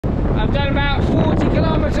I've done about 40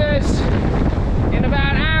 kilometres in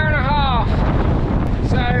about an hour and a half.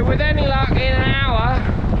 So with any luck, in an hour,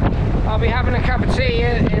 I'll be having a cup of tea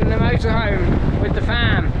in the motorhome with the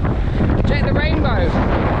fam. Check the rainbow.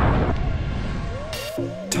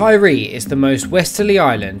 Tiree is the most westerly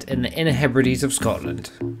island in the Inner Hebrides of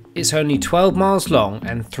Scotland. It's only 12 miles long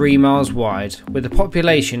and 3 miles wide, with a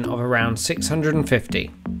population of around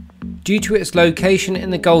 650. Due to its location in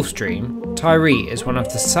the Gulf Stream, Tiree is one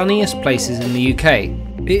of the sunniest places in the UK.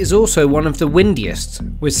 It is also one of the windiest,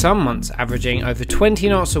 with some months averaging over 20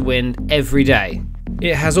 knots of wind every day.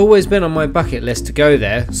 It has always been on my bucket list to go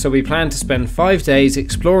there, so we plan to spend 5 days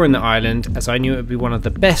exploring the island, as I knew it would be one of the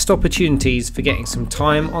best opportunities for getting some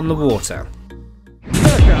time on the water.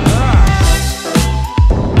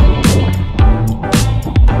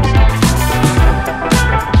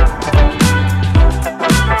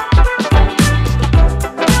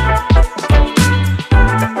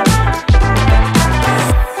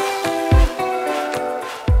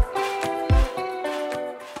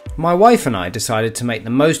 My wife and I decided to make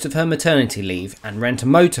the most of her maternity leave and rent a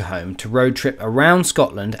motorhome to road trip around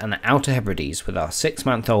Scotland and the Outer Hebrides with our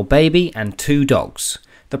 6-month-old baby and 2 dogs.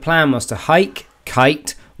 The plan was to hike,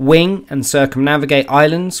 kite, wing and circumnavigate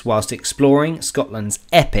islands whilst exploring Scotland's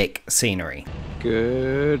epic scenery.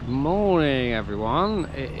 Good morning everyone.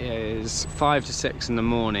 It is 5 to 6 in the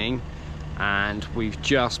morning and we've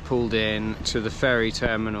just pulled in to the ferry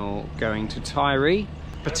terminal going to Tiree.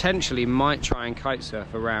 Potentially might try and kite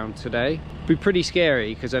surf around today. Be pretty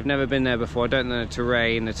scary because I've never been there before. I don't know the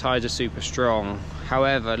terrain, the tides are super strong.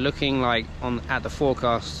 However, looking like at the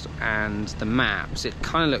forecast and the maps, it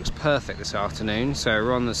kind of looks perfect this afternoon. So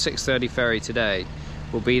we're on the 6:30 ferry today.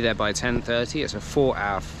 We'll be there by 10:30. It's a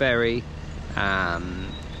 4-hour ferry.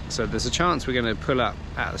 So there's a chance we're going to pull up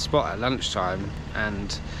at the spot at lunchtime,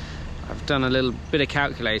 and I've done a little bit of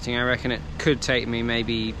calculating. I reckon it could take me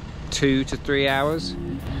maybe 2 to 3 hours.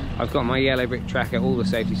 I've got my yellow brick tracker, all the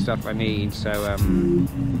safety stuff I need, so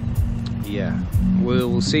yeah,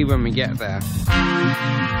 we'll see when we get there.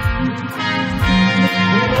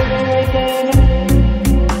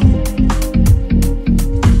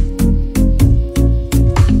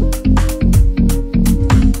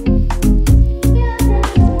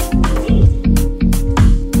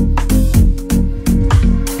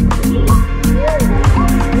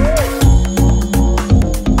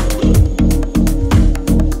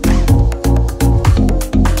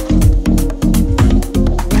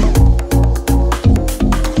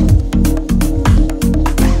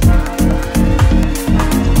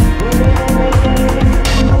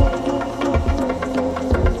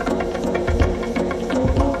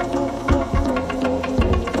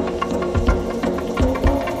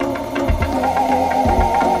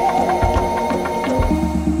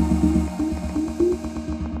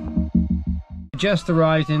 Just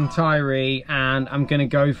arrived in Tiree and I'm gonna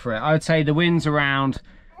go for it. I would say the wind's around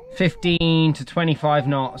 15 to 25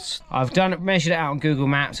 knots. I've measured it out on Google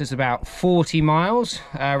Maps. It's about 40 miles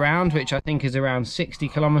around, which I think is around 60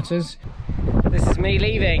 kilometers. This is me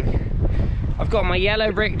leaving. I've got my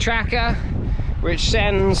yellow brick tracker, which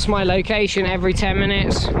sends my location every 10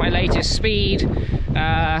 minutes. My latest speed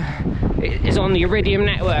is on the Iridium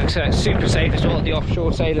network, so it's super safe. It's what the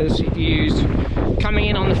offshore sailors used. Coming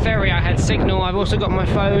in on the ferry, I had signal. I've also got my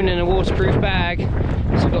phone in a waterproof bag,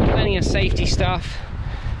 so I've got plenty of safety stuff.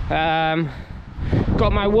 Got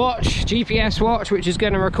my watch, GPS watch, which is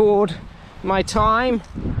going to record my time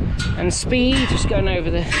and speed. Just going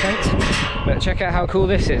over the fence, but check out how cool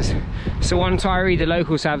this is. So on Tiree, the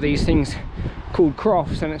locals have these things called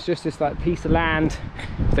crofts, and it's just this like piece of land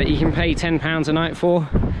that you can pay £10 a night for.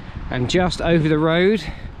 And just over the road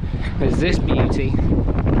there's this beauty.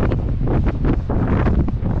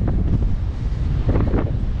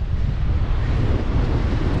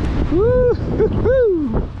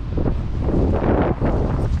 Woo-hoo-hoo.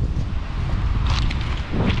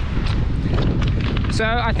 So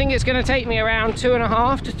I think it's going to take me around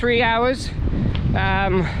 2.5 to 3 hours.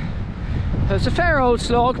 It's a fair old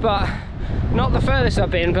slog, but not the furthest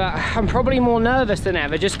I've been. But I'm probably more nervous than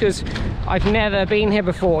ever, just because I've never been here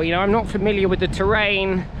before. You know, I'm not familiar with the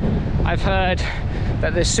terrain. I've heard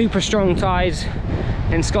that there's super strong tides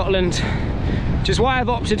in Scotland, which is why I've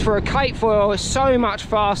opted for a kite foil. It's so much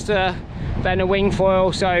faster than a wing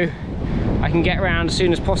foil, so I can get around as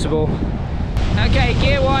soon as possible. Okay,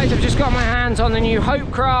 gear wise, I've just got my hands on the new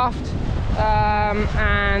Hopecraft,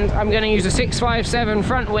 and I'm going to use a 657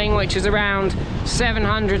 front wing, which is around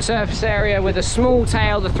 700 surface area, with a small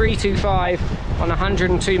tail, the 325, on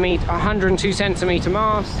 102 centimeter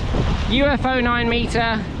mast. UFO 9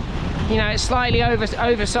 meter, You know, it's slightly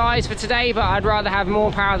oversized for today, but I'd rather have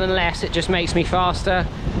more power than less. It just makes me faster.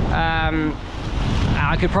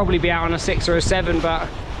 I could probably be out on a 6 or a 7, but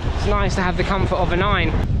it's nice to have the comfort of a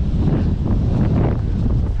 9.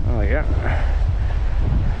 Oh yeah.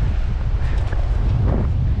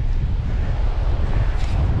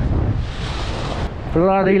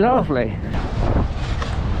 Bloody lovely.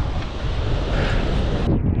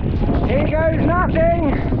 Here goes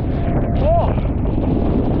nothing. Oh,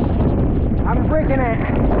 I'm bricking it.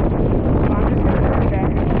 I'm just going to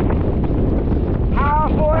send it. Power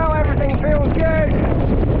foil, everything feels good.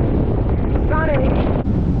 Sunny.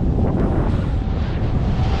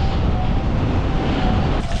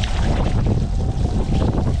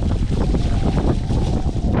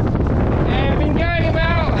 I've been going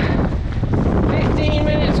about 15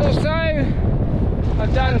 minutes or so.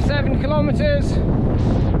 I've done 7 kilometres.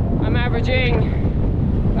 I'm averaging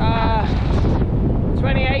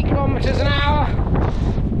 28 kilometres an hour.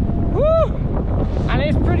 Woo! And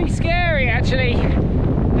it's pretty scary actually.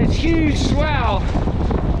 This huge swell,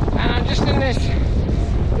 and I'm just in this,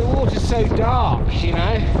 the water's so dark, you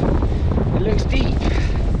know, it looks deep.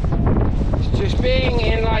 It's just being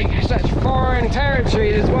in like such foreign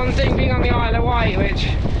territory. There's one thing being on the Isle of Wight, which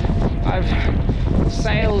I've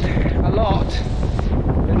sailed a lot,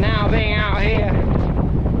 but now being out here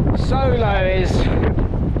solo is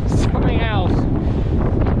something else.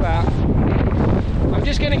 But I'm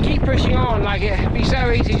just going to keep pushing on. Like, it'd be so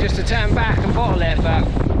easy just to turn back and bottle it, but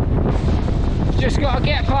just got to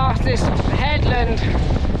get past this headland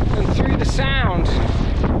and through the sound.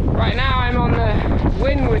 Right now I'm on the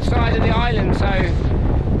windward side of the island, so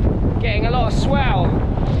getting a lot of swell.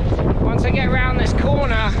 Once I get around this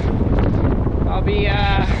corner, I'll be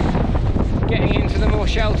getting into the more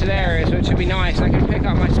sheltered areas, which would be nice. I can pick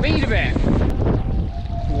up my speed a bit.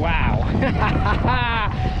 Wow.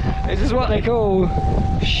 This is what they call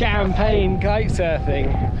champagne kite surfing.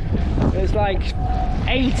 It's like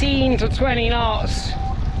 18 to 20 knots.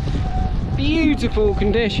 Beautiful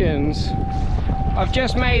conditions. I've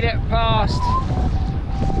just made it past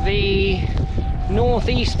the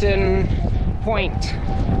northeastern point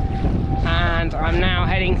and I'm now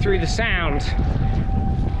heading through the sound.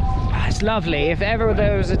 It's lovely. If ever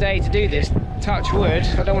there was a day to do this, touch wood,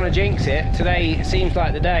 I don't want to jinx it, today seems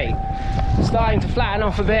like the day. It's starting to flatten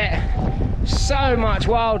off a bit. So much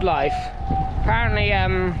wildlife. Apparently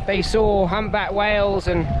they saw humpback whales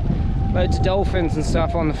and loads of dolphins and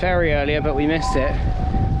stuff on the ferry earlier, but we missed it.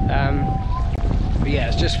 But yeah,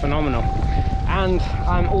 it's just phenomenal. And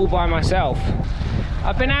I'm all by myself.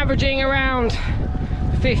 I've been averaging around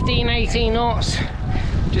 15, 18 knots.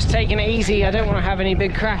 Just taking it easy. I don't want to have any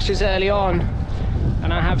big crashes early on.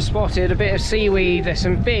 And I have spotted a bit of seaweed. There's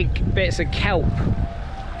some big bits of kelp,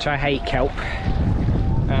 which I hate kelp.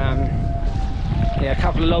 Yeah, a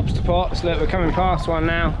couple of lobster pots. Look, we're coming past one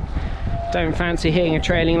now. Don't fancy hitting a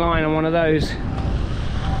trailing line on one of those.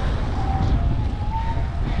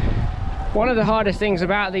 One of the hardest things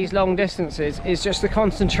about these long distances is just the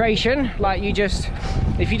concentration. Like, you just,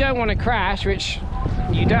 if you don't want to crash, which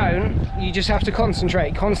you don't, you just have to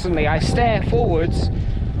concentrate constantly. I stare forwards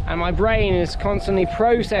and my brain is constantly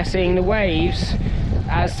processing the waves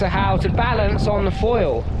as to how to balance on the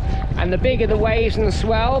foil. And the bigger the waves and the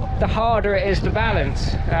swell, the harder it is to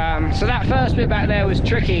balance. So that first bit back there was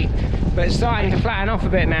tricky, but it's starting to flatten off a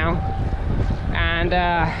bit now. And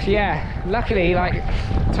yeah, luckily, like,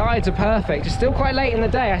 tides are perfect. It's still quite late in the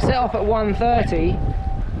day. I set off at 1:30,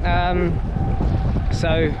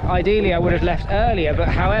 so ideally I would have left earlier, but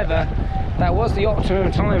however, that was the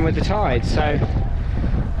optimum time with the tides. So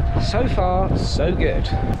far, so good.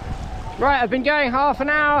 Right, I've been going half an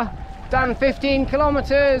hour, done 15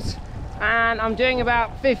 kilometers, and I'm doing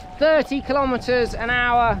about 30 kilometers an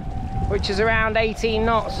hour, which is around 18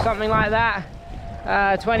 knots, something like that,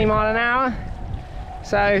 20 mile an hour.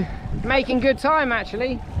 So making good time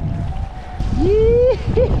actually.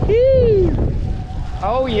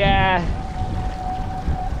 Oh yeah,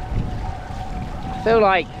 I feel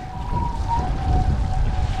like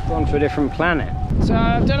I've gone to a different planet. So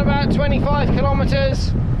I've done about 25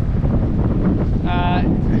 kilometers,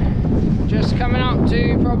 just coming up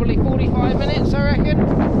to probably 45 minutes I reckon,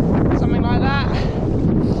 something like that.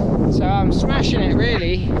 So I'm smashing it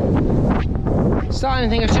really. Starting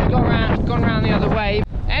to think I should have gone around the other way.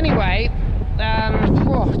 Anyway,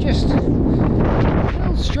 just a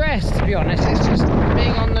little stressed, to be honest. It's just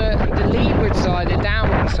being on the leeward side, the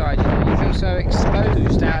downwind side. You know, you feel so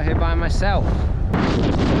exposed out here by myself. And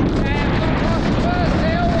I've got past the first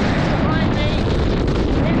hill behind me.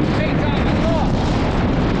 Wind picked up a lot.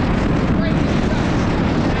 Crazy stuff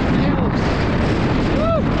down the hills.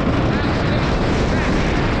 Woo!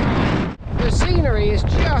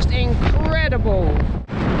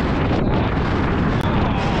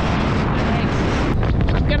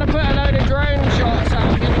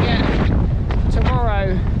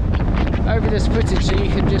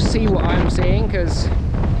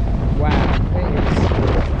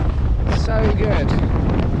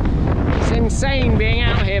 insane being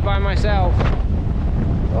out here by myself.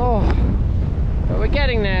 Oh, but we're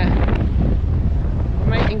getting there. We're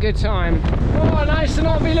making good time. Oh, nice to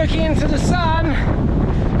not be looking into the sun.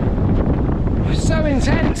 It's so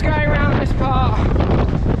intense going around this part.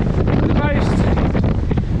 The most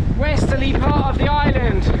westerly part of the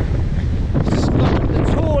island. It's got the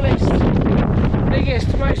tallest,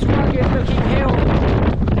 biggest, most rugged looking hill.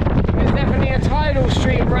 There's definitely a tidal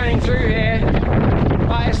stream running through here,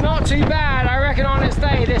 but it's not too bad. I reckon on its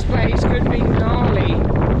day this place could be gnarly.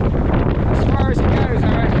 As far as it goes,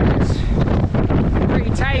 I reckon it's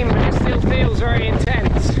pretty tame, but it still feels very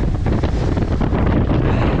intense.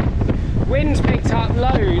 Wind's picked up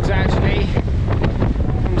loads actually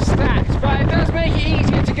from stacks, but it does make it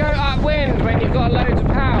easier to go upwind when you've got loads of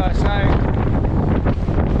power. So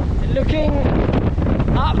looking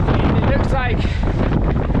upwind, it looks like,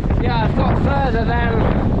 yeah, I've got further than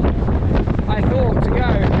I thought to go.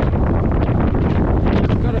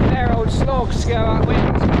 Got a fair old slog to go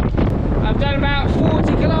upwind. I've done about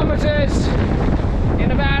 40 kilometres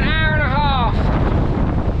in about an hour and a half.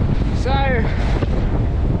 So,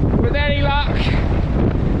 with any luck,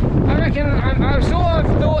 I reckon I sort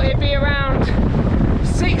of thought it'd be around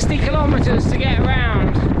 60 kilometres to get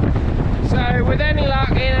around. So, with any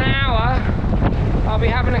luck, in an hour, I'll be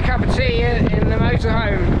having a cup of tea in the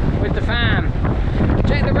motorhome with the fam.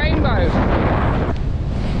 Check the rainbow.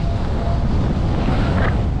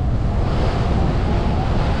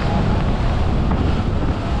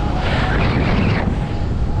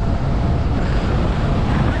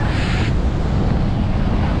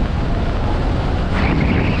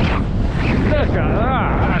 Look at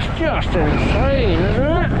that, that's just insane, isn't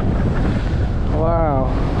it? Wow.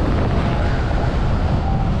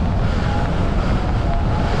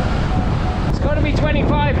 Got to be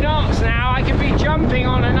 25 knots now. I could be jumping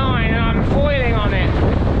on a 9 and I'm foiling on it.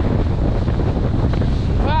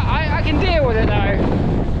 Well, I can deal with it though.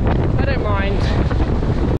 I don't mind.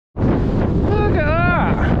 Look at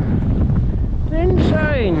that!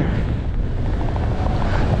 Insane!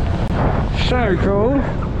 So cool.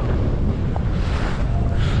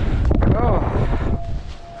 Oh,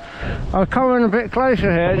 I'll come in a bit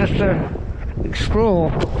closer here just to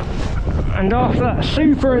explore. And after that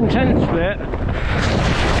super intense bit,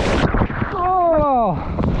 oh,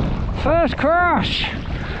 first crash.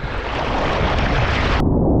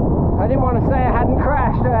 I didn't want to say I hadn't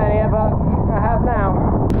crashed earlier, but I have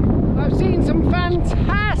now. I've seen some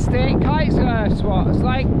fantastic kite surf spots.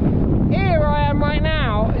 Like here I am right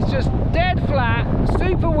now, it's just dead flat,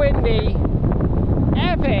 super windy,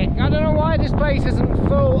 epic. I don't know why this place isn't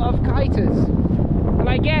full of kiters. And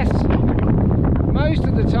I guess most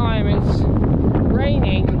of the time it's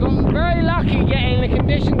raining. I got very lucky getting the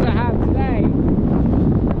conditions I have today.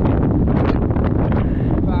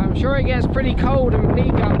 But I'm sure it gets pretty cold and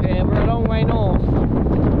bleak up here. We're a long way north.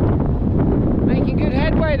 Making good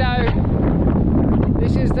headway though.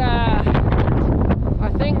 This is the, I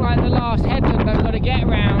think, like the last headland I've got to get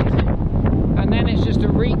around. And then it's just a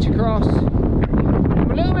reach across. I'm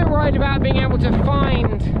a little bit worried about being able to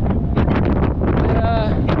find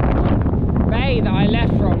the bay that I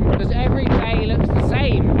left from, because every bay looks the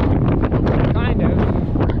same, kind of.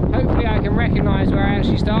 Hopefully I can recognise where I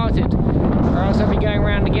actually started, or else I'll be going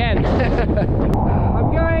around again.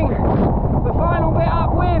 I'm going the final bit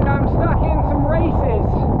upwind. I'm stuck in some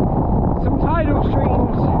races, some tidal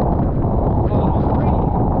streams. Oh, it's pretty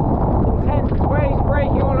intense. Waves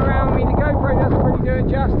breaking all around me. The GoPro doesn't really do it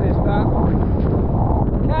justice, but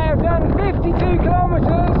okay, I've done 52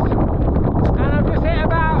 kilometres and I've just hit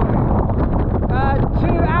about 2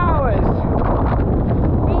 hours,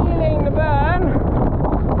 feeling the burn,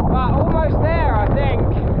 but almost there I think.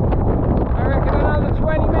 I reckon another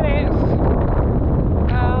 20 minutes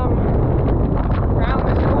round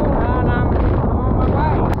this corner and I'm on my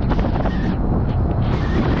way.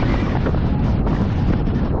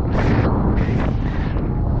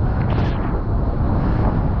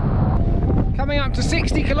 Coming up to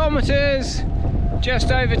 60 kilometres,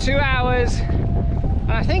 just over 2 hours.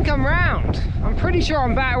 I think I'm round. I'm pretty sure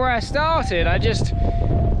I'm back where I started. I just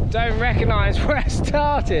don't recognise where I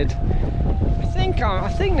started. I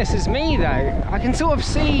think this is me though. I can sort of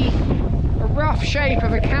see a rough shape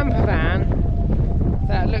of a camper van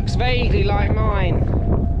that looks vaguely like mine.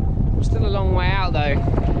 I'm still a long way out though.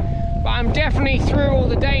 But I'm definitely through all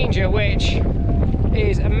the danger, which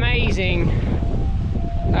is amazing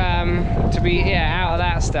to be out of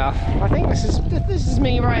that stuff. I think this is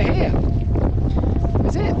me right here.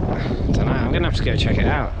 Is it? I don't know, I'm gonna have to go check it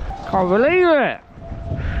out. Can't believe it!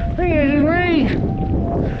 I think this is me!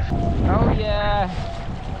 Oh yeah!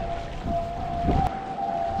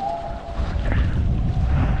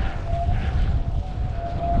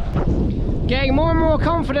 more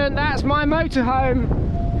confident that's my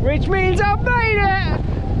motorhome, which means I've made it!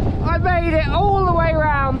 I made it all the way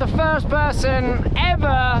around, the first person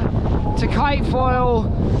ever to kite foil,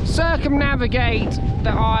 circumnavigate the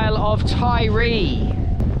Isle of Tiree.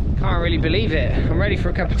 Can't really believe it. I'm ready for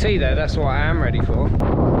a cup of tea though, that's what I am ready for.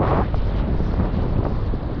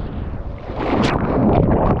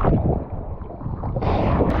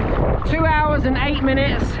 Two hours and 8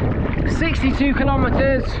 minutes, 62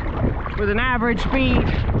 kilometres with an average speed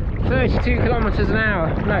 32 kilometres an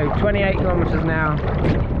hour. No, 28 kilometres an hour.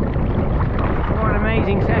 What an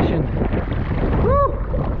amazing session. Woo!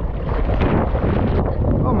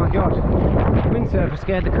 Oh my god, windsurfer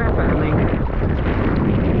scared the crap out of me.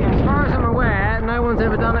 As far as I'm aware, no one's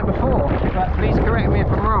ever done it before, but please correct me if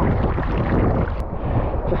I'm wrong.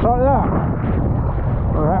 Just like that.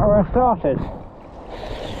 Well, that's where I started.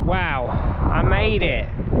 Wow, I made it.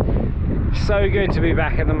 So good to be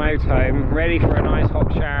back at the motorhome, ready for a nice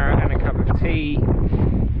hot shower and a cup of tea.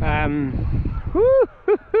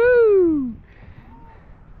 Woo-hoo-hoo!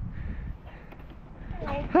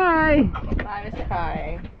 Hi! I was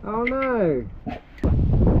crying. Oh no!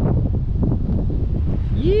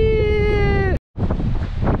 Yeah!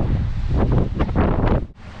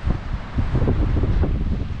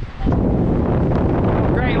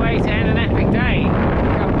 Great way to end an epic day.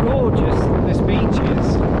 Look how gorgeous this beach is.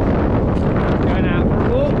 Going out for a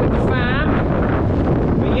walk with the fam.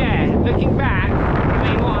 But yeah, looking back, I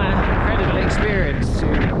mean, what an incredible experience to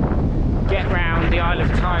get round the Isle of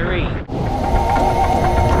Tiree.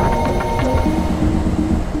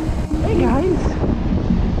 Hey guys!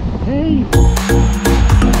 Hey!